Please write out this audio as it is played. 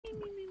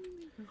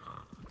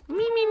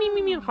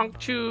Me, honk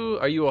chew.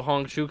 Are you a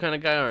honk chew kind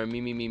of guy or a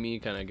me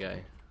kind of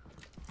guy?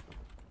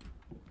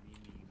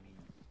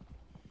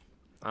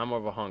 I'm more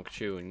of a honk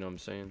chew, you know what I'm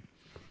saying?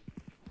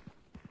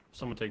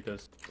 Someone take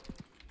this.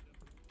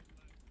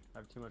 I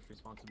have too much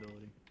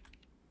responsibility.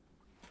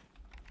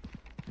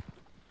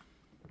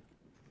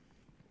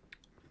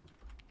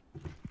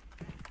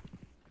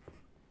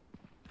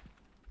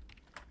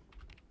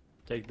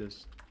 Take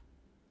this.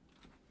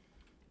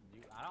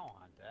 Dude, I don't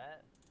want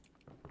that.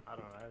 I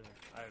don't either.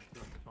 I have too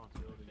much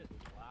responsibility. It's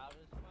loud as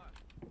fuck.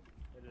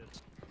 It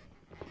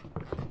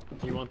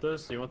is. You want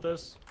this? You want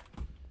this?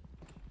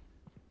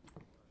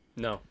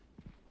 No.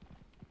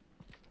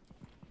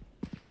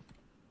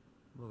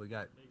 Well, we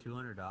got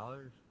 $200.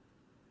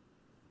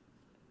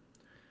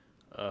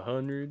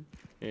 $127.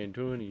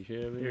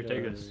 Here,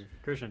 take this.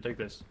 Christian, take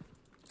this.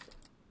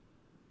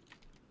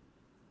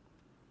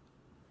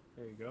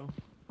 There you go.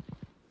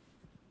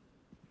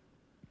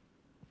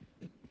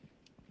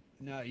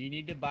 No, you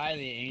need to buy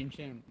the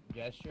ancient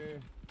gesture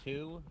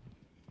too,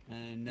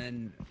 and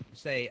then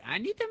say, "I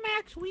need the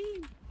max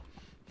weed."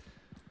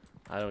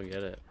 I don't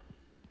get it.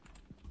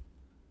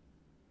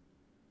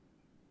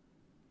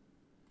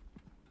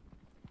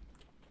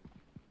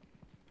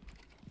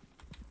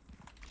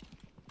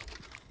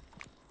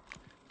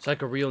 It's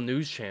like a real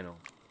news channel.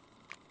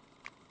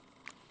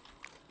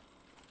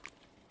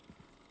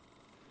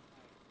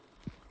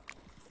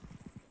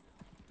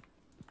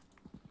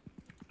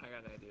 I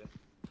got an idea.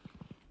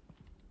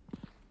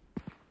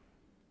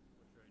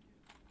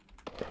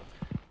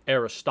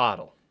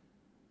 Aristotle.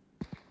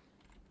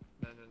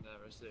 No.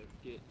 So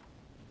we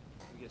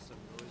get some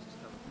noises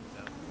coming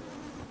from down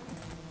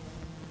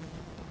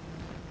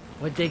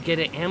What'd they get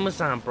at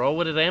Amazon, bro?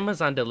 What did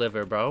Amazon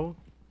deliver, bro?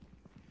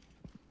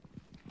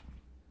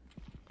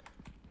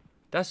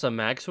 That's a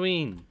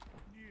Maxween.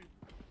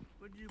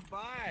 What'd you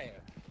buy?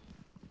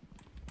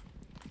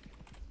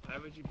 Why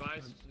would you buy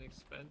such an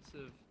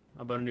expensive?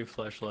 How about a new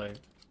flashlight?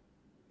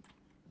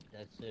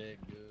 That's it,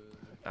 dude.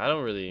 I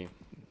don't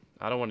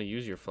want to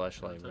use your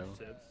flashlight, bro.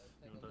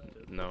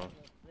 No.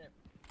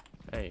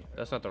 Hey,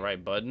 that's not the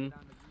right button.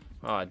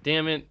 Aw,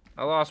 damn it.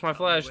 I lost my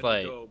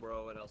flashlight. Go,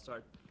 bro, and I'll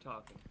start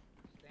talking.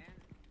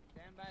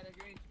 Stand by the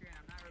green screen.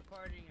 I'm not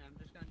recording. I'm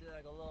just gonna do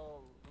like a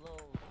little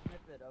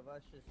snippet of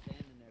us just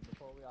standing there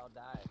before we all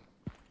die.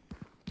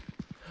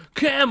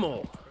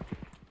 Camel!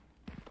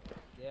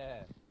 Yeah.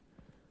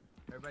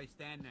 Everybody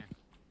stand there.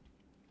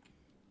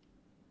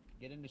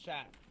 Get in the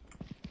shot.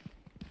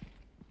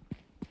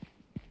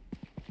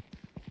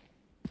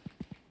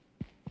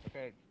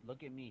 Okay,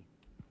 look at me.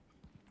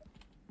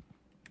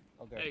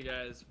 Okay. Hey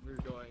guys, we're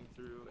going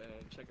through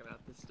and checking out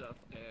this stuff,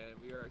 and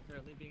we are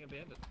currently being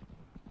abandoned.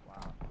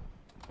 Wow.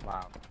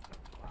 Wow.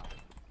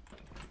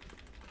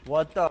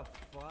 What the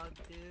fuck,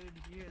 dude?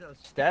 Did you hear those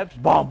steps?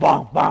 Boom,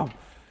 boom, boom.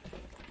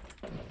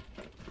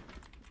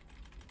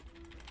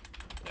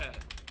 Yeah,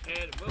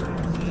 and what would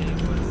you say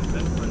was the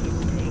best part of the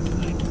experience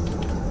tonight?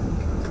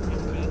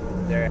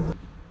 There.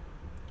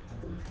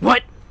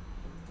 What?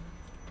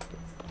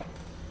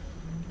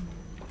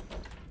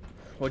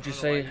 What'd you I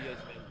don't know why say? you guys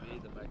made me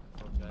the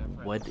microphone guy.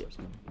 I'm What? trying to force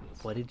something to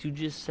this. What did you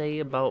just say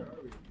about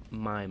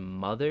my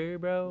mother,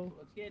 bro?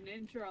 Let's get an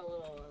intro,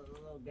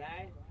 little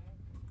guy.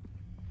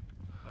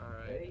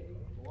 Alright. Ready?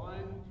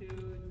 1, 2,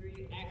 3,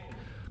 action.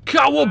 Alright, and here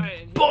we are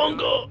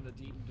Cowabunga! in the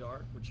deep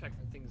dark. We're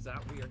checking things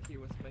out. We are here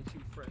with my two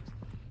friends,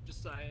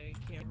 Josiah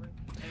and Cameron.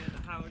 And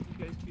how do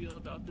you guys feel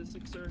about this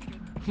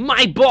excursion?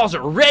 My balls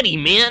are ready,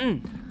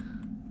 man!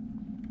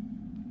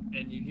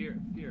 And you hear,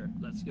 here,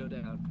 let's go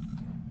down.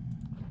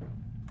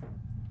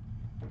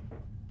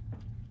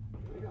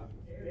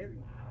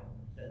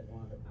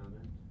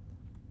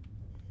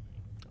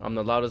 I'm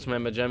the loudest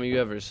mamma jamma you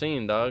ever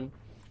seen, dog.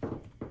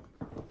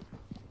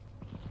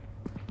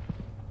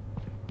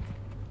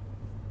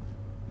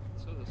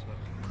 Let's go this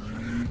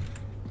way.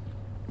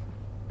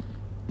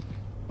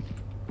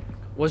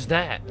 What's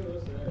that?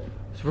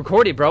 It's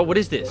recorded, bro. What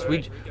is this?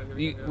 We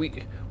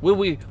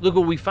look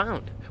what we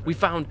found. We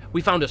found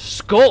a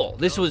skull.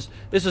 This was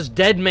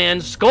dead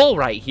man's skull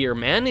right here,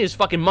 man. His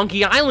fucking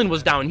Monkey Island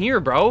was down here,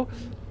 bro.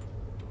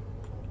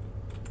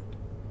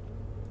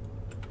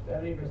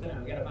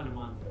 70%. We gotta find a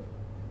monster.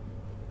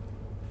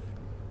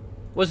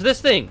 What's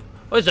this thing?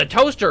 Oh, it's a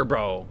toaster,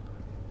 bro.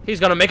 He's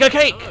gonna make a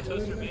cake. Hello,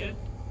 Toaster Man.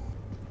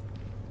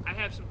 I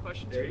have some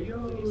questions for you.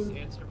 Please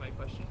answer my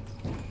questions.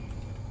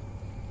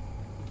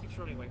 He keeps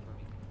running away from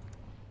me.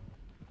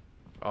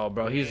 Oh,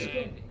 bro, And he is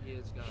gone.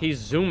 he's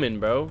zooming,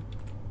 bro.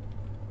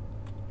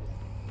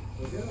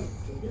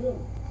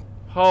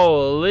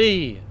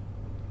 Holy.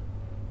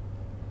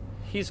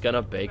 He's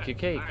gonna bake a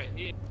cake.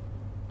 Alright,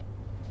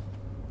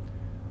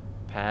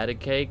 Pat a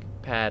cake,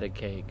 pat a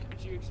cake. what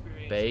did you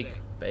experience Bake, today?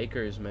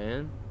 bakers,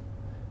 man.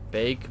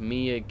 Bake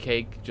me a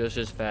cake just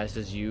as fast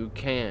as you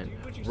can. Dude,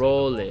 what'd you say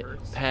Roll the it,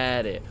 words?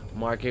 pat it,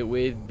 mark it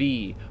with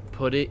B.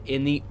 Put it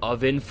in the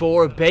oven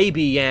for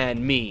baby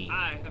and me.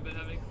 I have been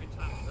having a great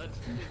time. Let's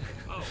continue.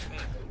 Oh, man.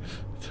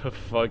 What the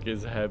fuck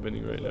is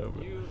happening right now,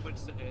 bro? You would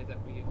say that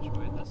we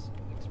enjoyed this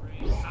experience.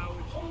 How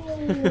would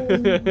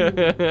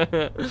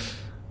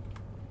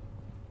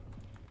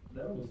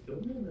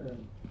you?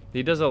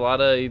 He does a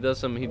lot of. He got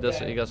some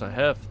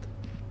heft.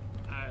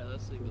 Alright,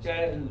 let's leave this.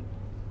 That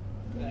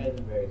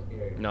isn't very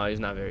scary. No, he's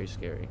not very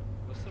scary.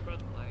 What's the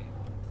red light?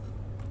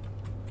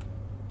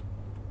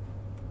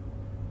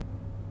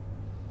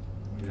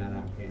 You're not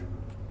on camera.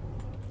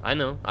 I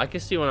know. I can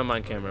see when I'm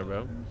on camera,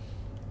 bro.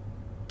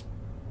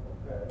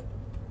 Okay.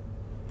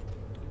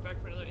 We're back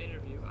for another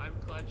interview. I'm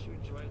glad you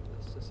enjoyed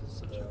this. This is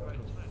such a great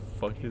time.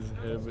 Fuck is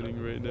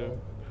happening right now?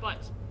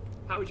 But,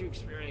 how would you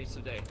experience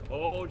today?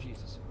 Oh,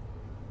 Jesus.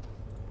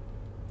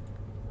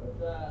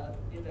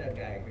 Get that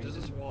guy. Does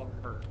this wall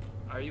hurt?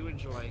 Are you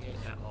enjoying it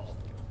at all?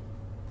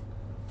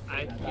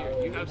 I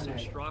hear you have some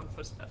strong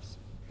footsteps.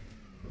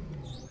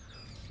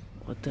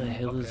 What the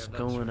hell is I'm not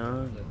going sure.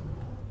 on?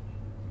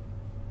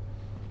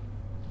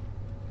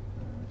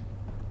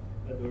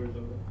 That door is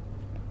open.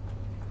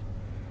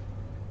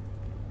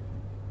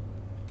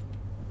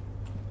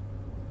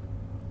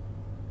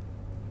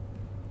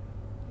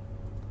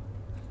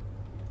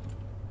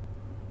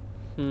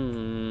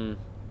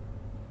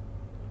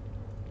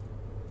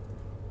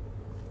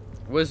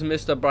 Where's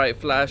Mr. Bright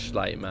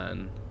Flashlight,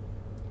 man?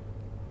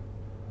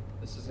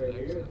 This is an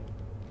exit.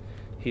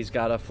 He's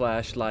got a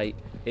flashlight.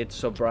 It's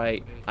so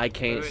bright, I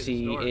can't Wait,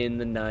 see door. in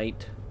the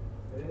night.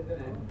 It is an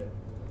entrance.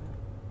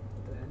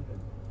 It's an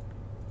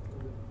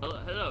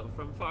entrance. Hello,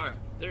 from far.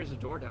 There's a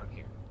door down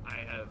here. I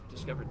have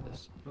discovered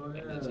this. Oh, And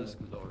it is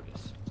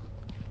glorious.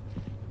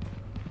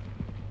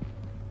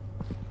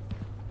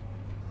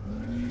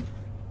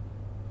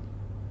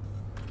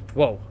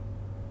 Whoa.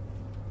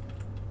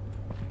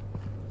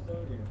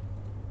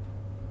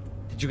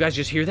 Did you guys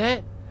just hear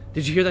that?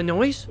 Did you hear that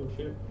noise? Oh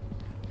shit.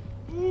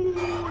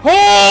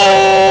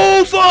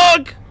 Oh,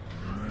 fuck!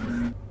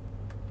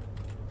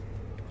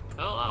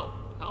 Hello.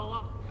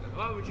 Hello.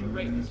 How would you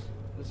rate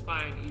this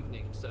fine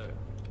evening, sir?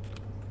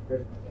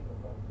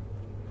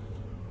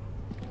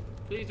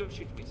 Please don't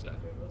shoot me, sir.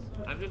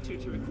 I'm just here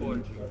to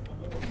record you.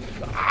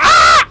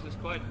 This is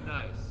quite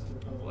nice.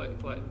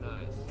 Quite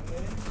nice.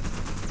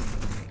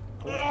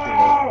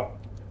 Are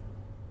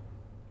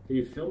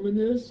you filming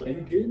this? Are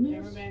you getting this?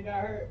 Cameraman got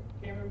hurt.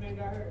 Cameraman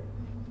got hurt.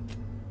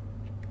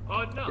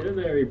 Oh Get no. in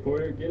there,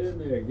 reporter. Get in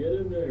there. Get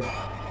in there.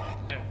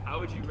 How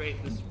would you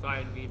rate this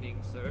fine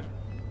evening, sir?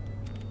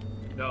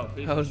 No,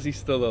 please. How is he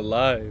still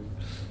alive?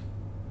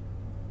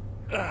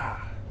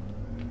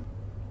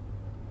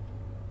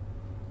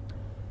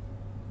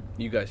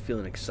 You guys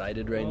feeling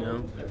excited right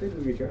now? I think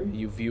we returned.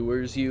 You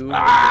viewers, you?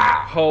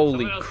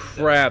 Holy Someone else is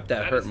crap, dead.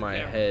 that That hurt is my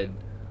damn head.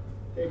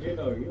 Hey,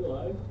 J-Dawg, are you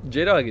alive?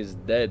 J-Dawg is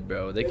dead,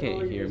 bro. They J-Dawg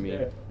can't hear is me.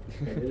 dead.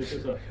 Okay, hit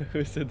this up.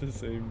 Who said the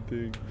same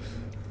thing?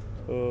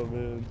 Oh,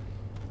 man.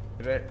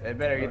 They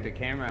better get the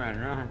camera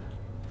and run.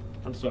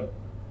 I'm sorry.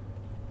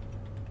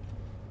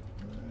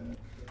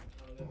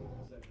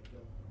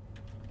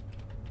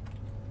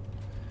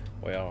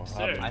 Well,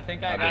 Sir, I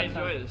think I've I been-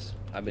 got enjoy some. this.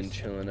 I've been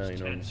chilling out, you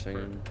know what I'm Tense for-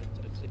 saying?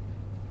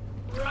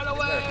 Run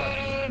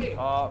away!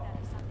 Oh.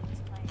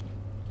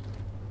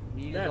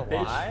 He's That alive?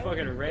 bitch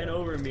fucking ran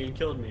over me and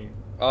killed me.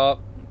 Oh,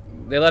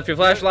 they left your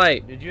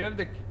flashlight. Did you have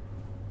the...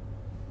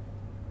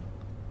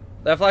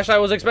 That flashlight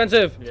was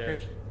expensive. Yeah.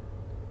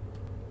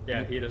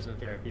 Yeah, he doesn't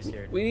care. He's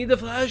scared. We need the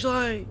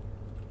flashlight.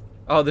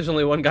 Oh, there's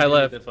only one guy We need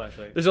left. The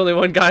flashlight. There's only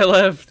one guy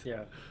left.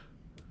 Yeah.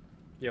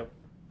 Yep.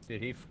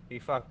 Dude, he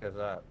fucked us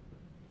up.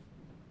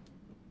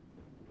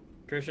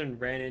 Christian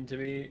ran into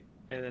me,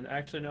 and then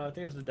actually no, I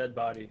think it's a dead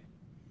body.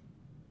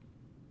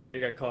 He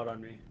got caught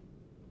on me.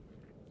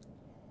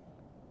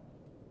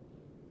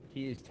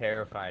 He is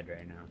terrified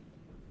right now.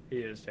 He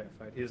is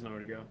terrified. He doesn't know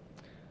where to go.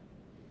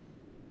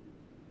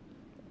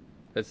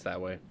 It's that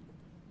way.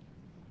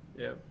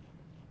 Yep.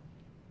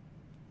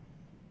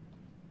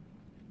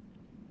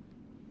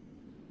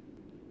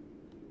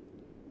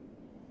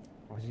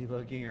 Was he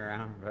looking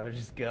around, bro?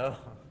 Just go.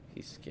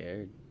 He's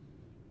scared.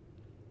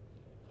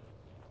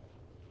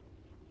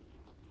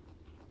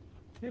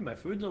 Hey, my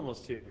food's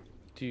almost here.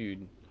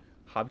 Dude,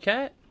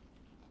 Hobcat?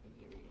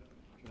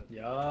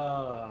 Yeah,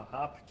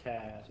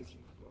 Hopcat.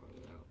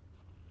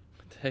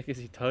 What the heck is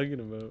he talking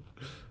about?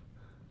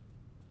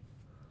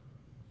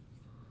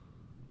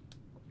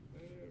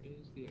 Where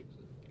is the exit?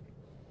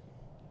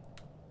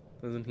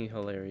 Isn't he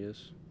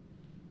hilarious?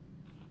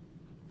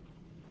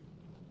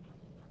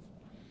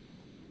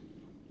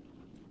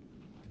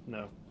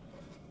 No.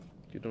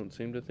 You don't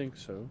seem to think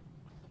so.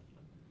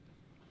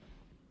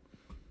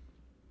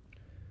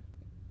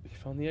 He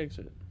found the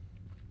exit.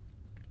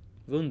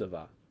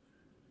 Wunderbar.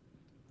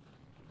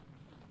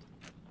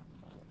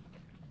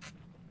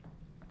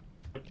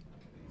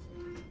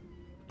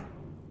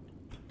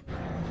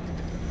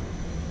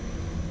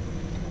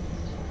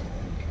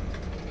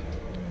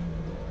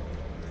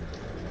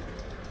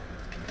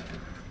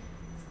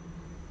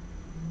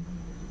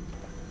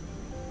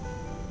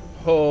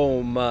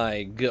 Oh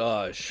my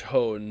gosh,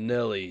 oh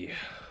Nelly.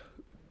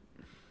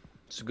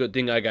 It's a good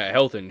thing I got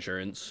health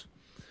insurance.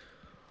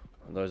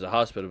 Otherwise the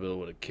hospital bill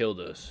would have killed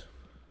us.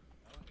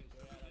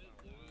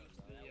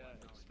 The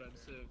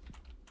expensive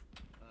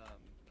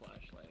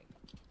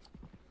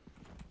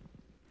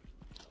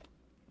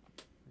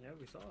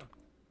we saw.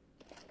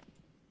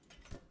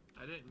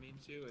 I didn't mean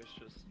to. It's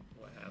just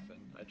what happened.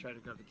 I tried to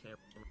grab the camera.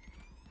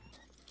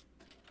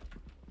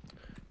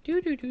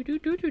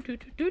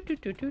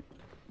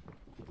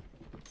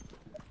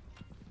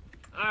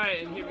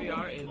 Alright, and here we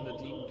are in the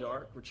deep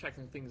dark. We're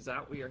checking things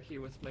out. We are here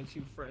with my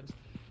two friends,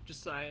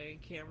 Josiah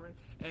and Cameron.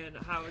 And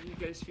how do you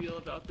guys feel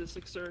about this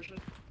excursion?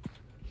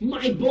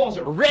 My balls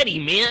are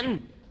ready,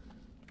 man.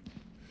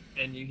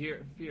 And you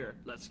hear fear.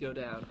 Let's go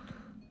down.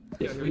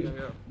 Go, go, go,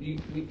 go.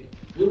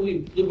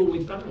 Look what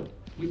we found.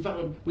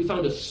 We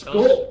found a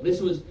skull.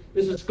 This was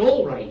a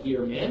skull right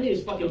here, man.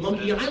 This fucking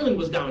Monkey Island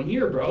was down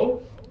here,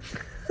 bro.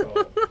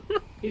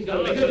 He's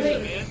gonna make a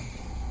Listen, thing. man.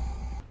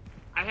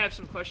 I have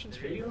some questions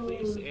for you.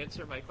 Please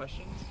answer my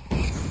questions.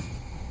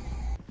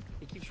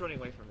 He keeps running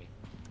away from me.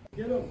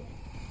 Get him.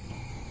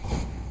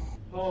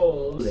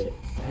 Hold it,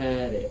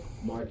 pat it,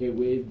 mark it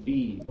with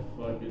B.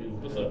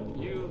 What's up?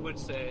 You would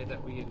say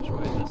that we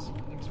enjoyed this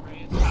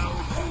experience.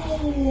 How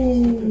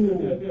would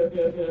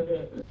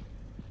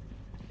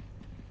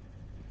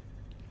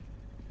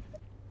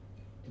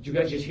Did you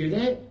guys just hear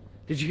that?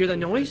 Did you hear that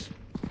noise?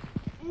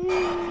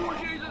 Ooh,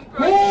 Jesus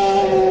Christ!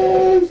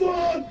 Oh,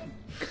 fuck!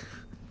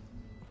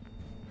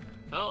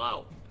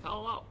 Hello,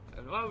 hello.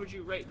 And why would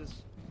you rate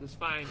this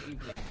fine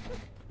evening?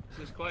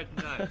 This is quite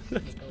nice.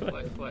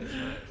 quite nice.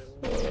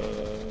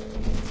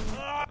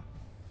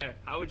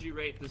 How would you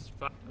rate this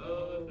fine?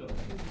 Oh no.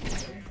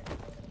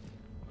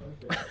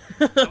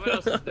 What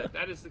else is that?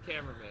 That is the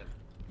cameraman.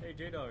 Hey,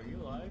 J-Dawg, are you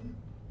alive?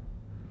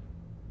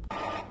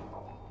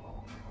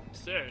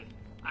 Sir,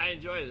 I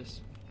enjoy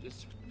this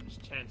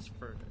chance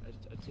for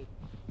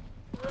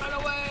run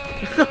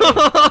away.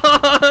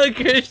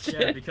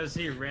 Christian. Yeah, because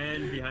he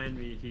ran behind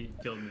me, he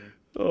killed me.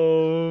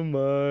 Oh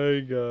my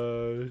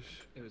gosh.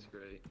 It was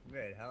great.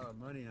 Great, hella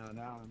money on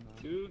that one, man.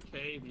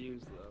 2K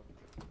views though.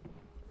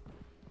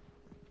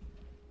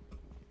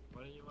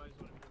 Why don't you guys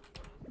want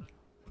to?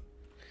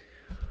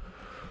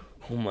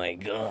 Oh my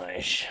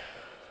gosh.